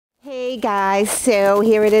Hey guys, so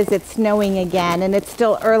here it is, it's snowing again and it's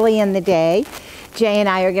still early in the day. Jay and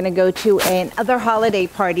I are going to go to another holiday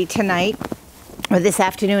party tonight, or this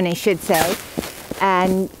afternoon I should say,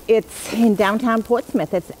 and it's in downtown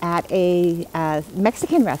Portsmouth. It's at a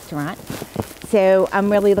Mexican restaurant, so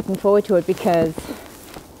I'm really looking forward to it because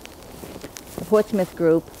the Portsmouth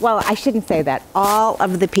group, well, I shouldn't say that, all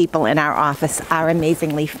of the people in our office are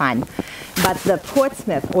amazingly fun, but the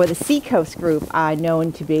Portsmouth or the Seacoast group are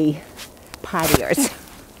known to be partiers.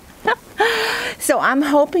 So I'm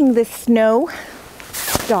hoping the snow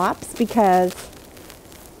stops because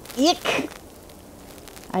ick,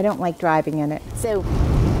 I don't like driving in it. So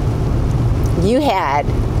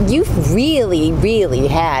you've really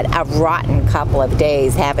had a rotten couple of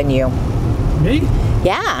days, haven't you? Me?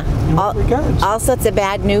 Yeah. In what regards? All sorts of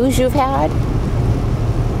bad news you've had.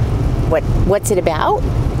 What's it about?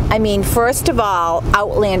 I mean, first of all,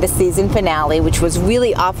 Outlander season finale, which was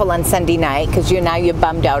really awful on Sunday night because you're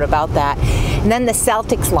bummed out about that. And then the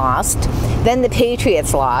Celtics lost. Then the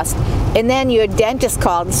Patriots lost. And then your dentist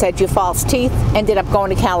called and said your false teeth ended up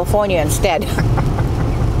going to California instead.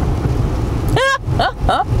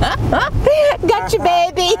 Gotcha,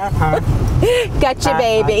 baby. Gotcha,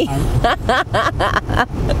 baby.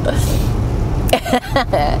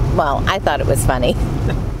 Well, I thought it was funny.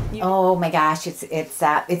 Oh my gosh,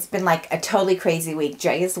 it's been like a totally crazy week.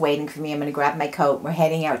 Jay is waiting for me. I'm gonna grab my coat. We're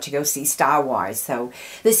heading out to go see Star Wars. So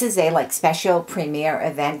this is a like special premiere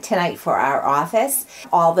event tonight for our office.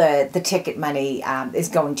 All the ticket money is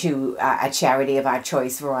going to a charity of our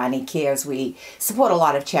choice, Verani Cares. We support a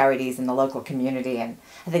lot of charities in the local community, and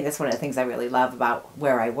I think that's one of the things I really love about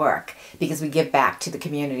where I work, because we give back to the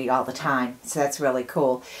community all the time. So that's really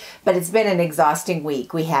cool. But it's been an exhausting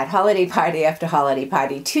week. We had holiday party after holiday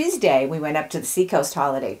party. Tuesday, we went up to the Seacoast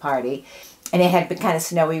holiday party, and it had been kind of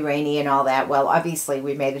snowy, rainy, and all that. Well, obviously,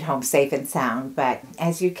 we made it home safe and sound, but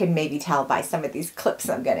as you can maybe tell by some of these clips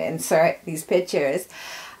I'm going to insert, these pictures,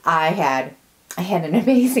 I had an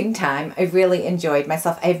amazing time. I really enjoyed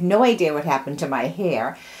myself. I have no idea what happened to my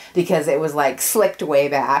hair because it was like slicked way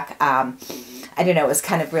back. I don't know, it was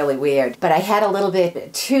kind of really weird. But I had a little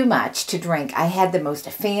bit too much to drink. I had the most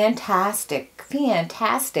fantastic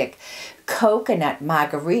coconut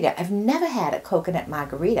margarita. I've never had a coconut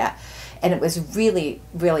margarita, and it was really,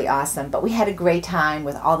 really awesome. But we had a great time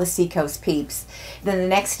with all the Seacoast peeps. Then the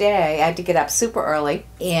next day, I had to get up super early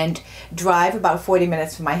and drive about 40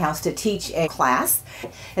 minutes from my house to teach a class.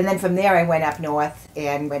 And then from there, I went up north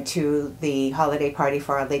and went to the holiday party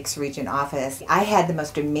for our Lakes Region office. I had the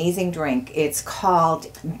most amazing drink. It's called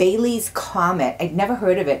Bailey's Comet. I'd never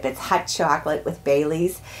heard of it, but it's hot chocolate with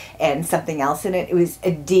Bailey's and something else in it. It was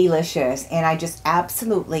delicious, and I just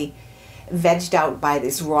absolutely vegged out by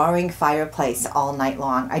this roaring fireplace all night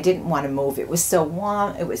long. I didn't want to move. It was so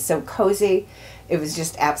warm. It was so cozy. It was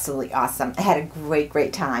just absolutely awesome. I had a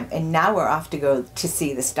great time. And now we're off to go to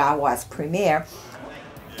see the Star Wars premiere.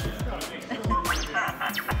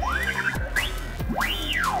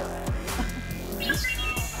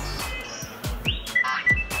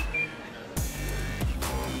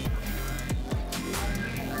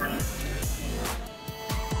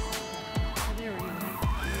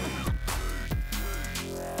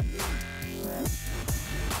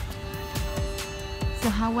 So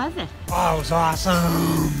how was it? Oh, it was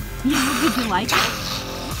awesome. Yeah, did you like it?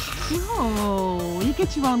 Oh, you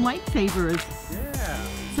get your own lightsabers. Yeah.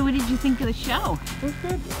 So what did you think of the show? It was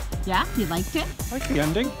good. Yeah, you liked it? I like the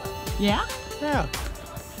ending. Yeah? Yeah.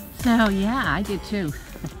 So yeah, I did too.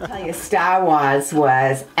 I tell you, Star Wars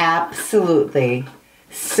was absolutely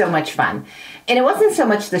so much fun. And it wasn't so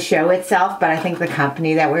much the show itself, but I think the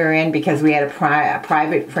company that we were in, because we had a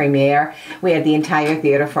private premiere. We had the entire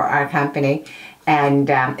theater for our company. And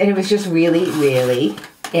it was just really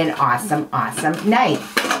an awesome night.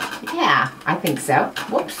 Yeah, I think so.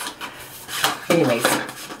 Whoops. Anyways,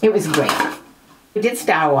 it was great. We did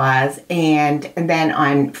Star Wars, and then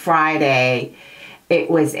on Friday, it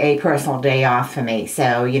was a personal day off for me.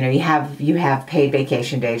 So, you know, you have paid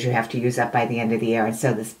vacation days you have to use up by the end of the year. And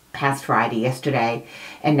so this past Friday, yesterday,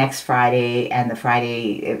 and next Friday, and the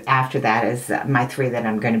Friday after that is my 3 that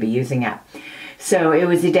I'm going to be using up. So it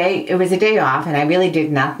was a day off, and I really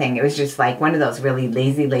did nothing. It was just like one of those really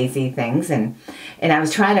lazy things, and I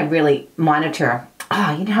was trying to really monitor.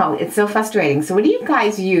 Oh, you know, it's so frustrating. So what do you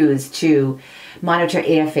guys use to monitor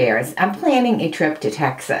airfares? I'm planning a trip to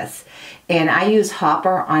Texas, and I use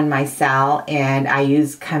Hopper on my cell, and I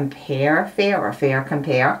use Compare Fare or Fare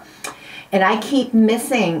Compare. And I keep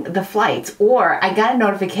missing the flights. Or I got a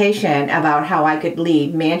notification about how I could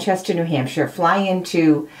leave Manchester, New Hampshire, fly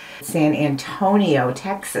into San Antonio,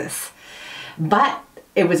 Texas. But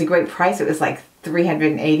it was a great price. It was like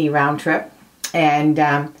 $380 round trip. And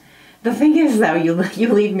the thing is, though, you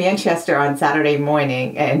leave Manchester on Saturday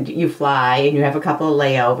morning and you fly and you have a couple of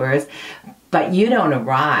layovers, but you don't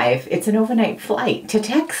arrive. It's an overnight flight to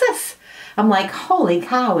Texas. I'm like, holy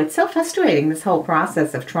cow, it's so frustrating, this whole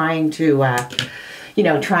process of trying to,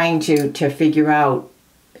 trying to figure out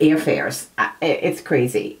airfares. It's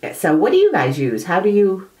crazy. So what do you guys use? How do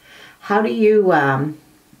you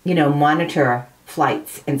monitor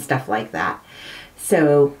flights and stuff like that?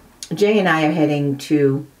 So Jay and I are heading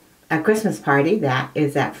to a Christmas party that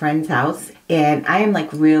is at friend's house, and I am like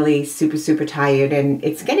really super tired, and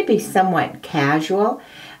it's going to be somewhat casual,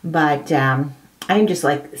 but I'm just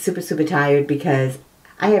like super tired because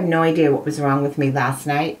I have no idea what was wrong with me last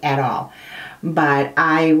night at all. But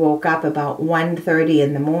I woke up about 1:30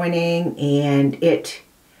 in the morning, and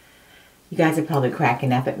you guys are probably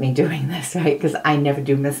cracking up at me doing this, right? Because I never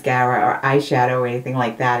do mascara or eyeshadow or anything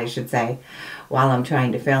like that, I should say, while I'm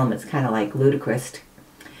trying to film. It's kind of like ludicrous.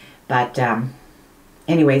 But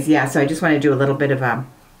anyways, yeah, so I just want to do a little bit of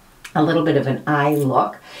an eye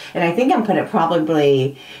look. And I think I'm going to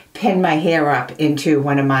probably pin my hair up into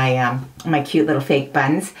one of my my cute little fake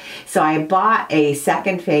buns. So I bought a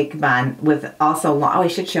second fake bun with also long, oh, I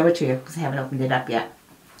should show it to you because I haven't opened it up yet.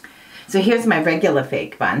 So here's my regular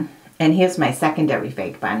fake bun, and here's my secondary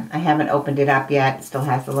fake bun. I haven't opened it up yet. It still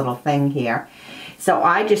has the little thing here. So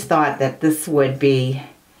I just thought that this would be,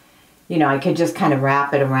 I could just kind of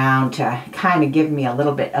wrap it around to kind of give me a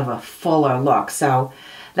little bit of a fuller look. So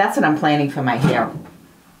that's what I'm planning for my hair.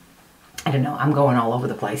 I don't know, I'm going all over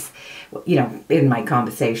the place, in my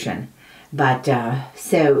conversation. But,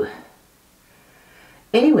 so,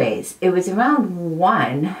 anyways, it was around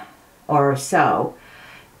 1 or so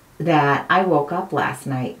that I woke up last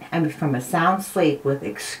night, from a sound sleep with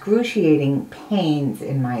excruciating pains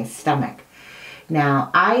in my stomach.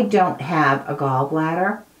 Now, I don't have a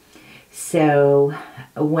gallbladder, so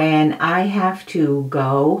when I have to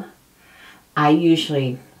go, I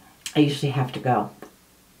usually have to go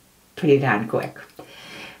pretty darn quick.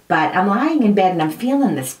 But I'm lying in bed and I'm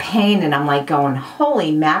feeling this pain, and I'm like going,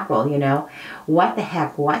 holy mackerel, what the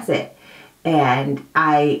heck was it? And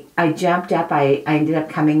I jumped up. I ended up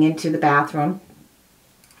coming into the bathroom,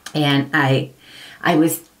 and I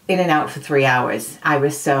was in and out for 3 hours. I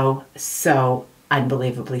was so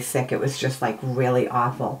unbelievably sick. It was just like really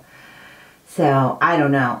awful. So I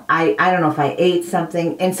don't know. I don't know if I ate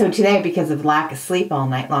something. And so today, because of lack of sleep all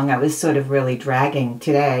night long, I was sort of really dragging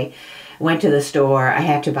today. Went to the store. I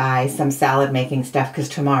had to buy some salad making stuff because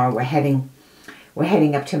tomorrow we're heading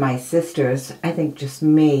up to my sister's. I think just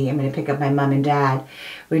me. I'm going to pick up my mom and dad.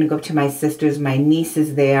 We're going to go up to my sister's. My niece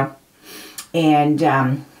is there.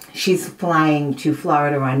 And she's flying to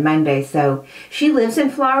Florida on Monday. So she lives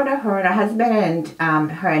in Florida, her and her husband,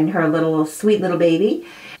 and her little sweet little baby.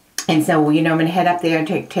 And so, I'm going to head up there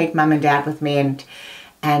and take mom and dad with me and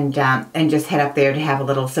just head up there to have a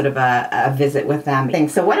little sort of a visit with them.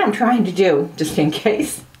 So what I'm trying to do, just in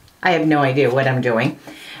case, I have no idea what I'm doing,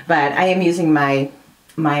 but I am using my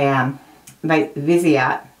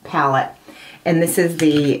Viseart palette, and this is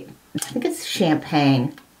I think it's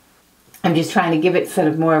champagne. I'm just trying to give it sort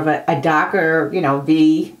of more of a darker,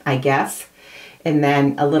 V, I guess. And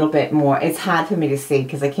then a little bit more. It's hard for me to see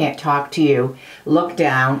because I can't talk to you. Look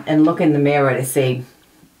down and look in the mirror to see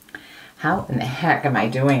how in the heck am I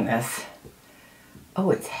doing this. Oh,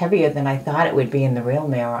 it's heavier than I thought it would be in the real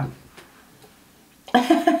mirror.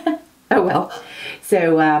 Oh well.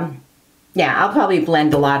 So, yeah, I'll probably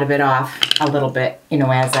blend a lot of it off a little bit,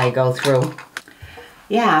 as I go through.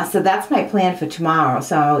 Yeah, so that's my plan for tomorrow.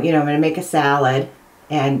 So, I'm going to make a salad,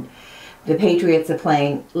 and the Patriots are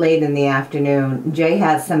playing late in the afternoon. Jay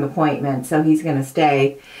has some appointments, so he's going to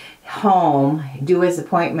stay home, do his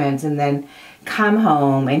appointments, and then come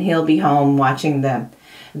home, and he'll be home watching the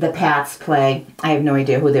Pats play. I have no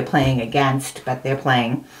idea who they're playing against, but they're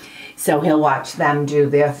playing. So he'll watch them do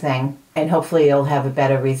their thing, and hopefully he'll have a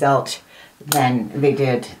better result than they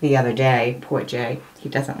did the other day. Poor Jay. He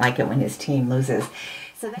doesn't like it when his team loses.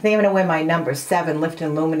 So I think I'm going to wear my number 7 Lift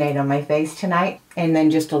and Luminate on my face tonight. And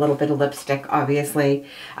then just a little bit of lipstick, obviously.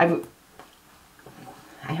 I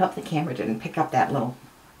hope the camera didn't pick up that little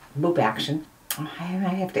boop action. I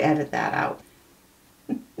have to edit that out.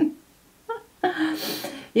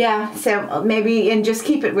 Yeah, so maybe, and just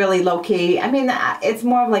keep it really low-key. I mean, it's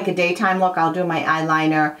more of like a daytime look. I'll do my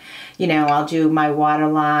eyeliner. I'll do my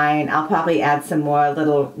waterline. I'll probably add some more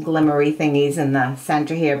little glimmery thingies in the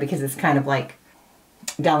center here because it's kind of like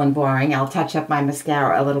dull and boring. I'll touch up my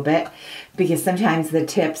mascara a little bit because sometimes the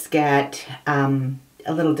tips get a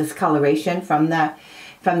little discoloration from the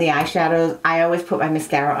from the eyeshadows. I always put my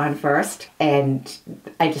mascara on first, and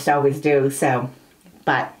I just always do. So,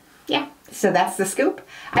 but yeah, so that's the scoop.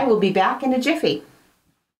 I will be back in a jiffy.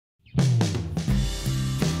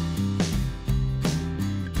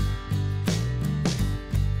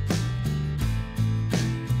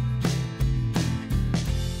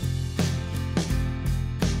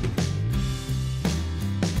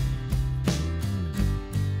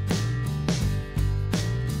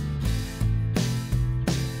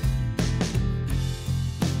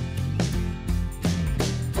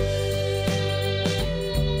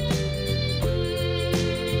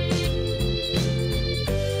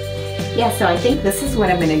 Yeah, so I think this is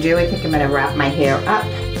what I'm going to do. I think I'm going to wrap my hair up,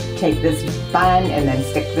 take this bun, and then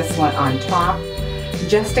stick this one on top,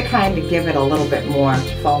 just to kind of give it a little bit more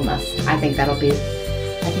fullness. I think that'll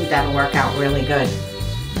work out really good.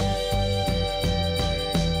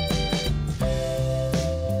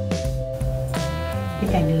 I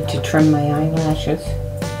think I need to trim my eyelashes.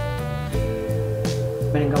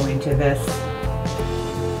 I'm going to go into this.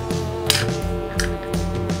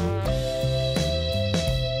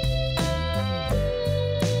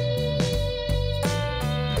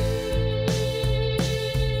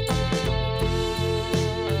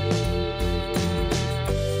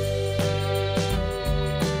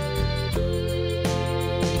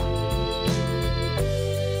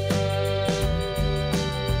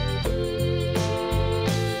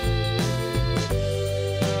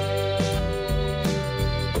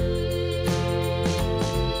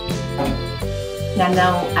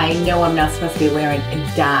 Now, I know I'm not supposed to be wearing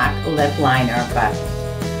a dark lip liner, but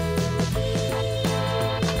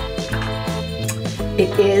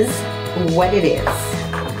it is what it is.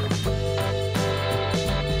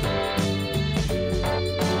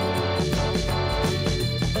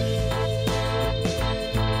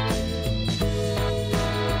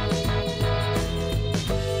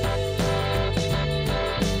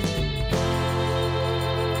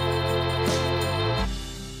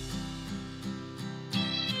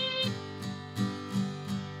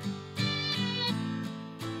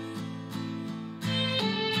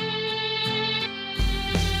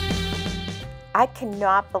 I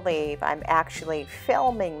cannot believe I'm actually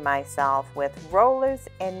filming myself with rollers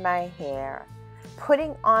in my hair,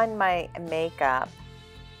 putting on my makeup,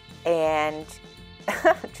 and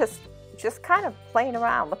just kind of playing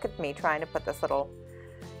around. Look at me trying to put this little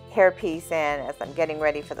hairpiece in as I'm getting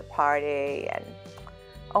ready for the party, and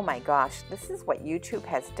oh my gosh, this is what YouTube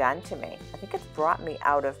has done to me. I think it's brought me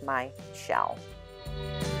out of my shell.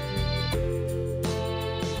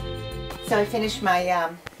 So I finished my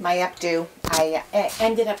my updo. I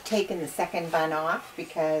ended up taking the second bun off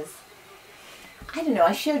because, I don't know,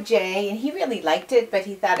 I showed Jay and he really liked it, but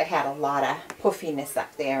he thought it had a lot of puffiness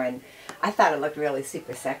up there, and I thought it looked really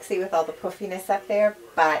super sexy with all the puffiness up there,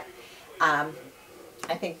 but I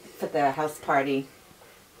think for the house party,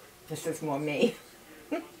 this is more me.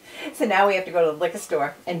 So now we have to go to the liquor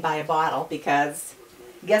store and buy a bottle because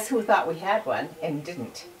guess who thought we had one and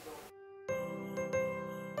didn't?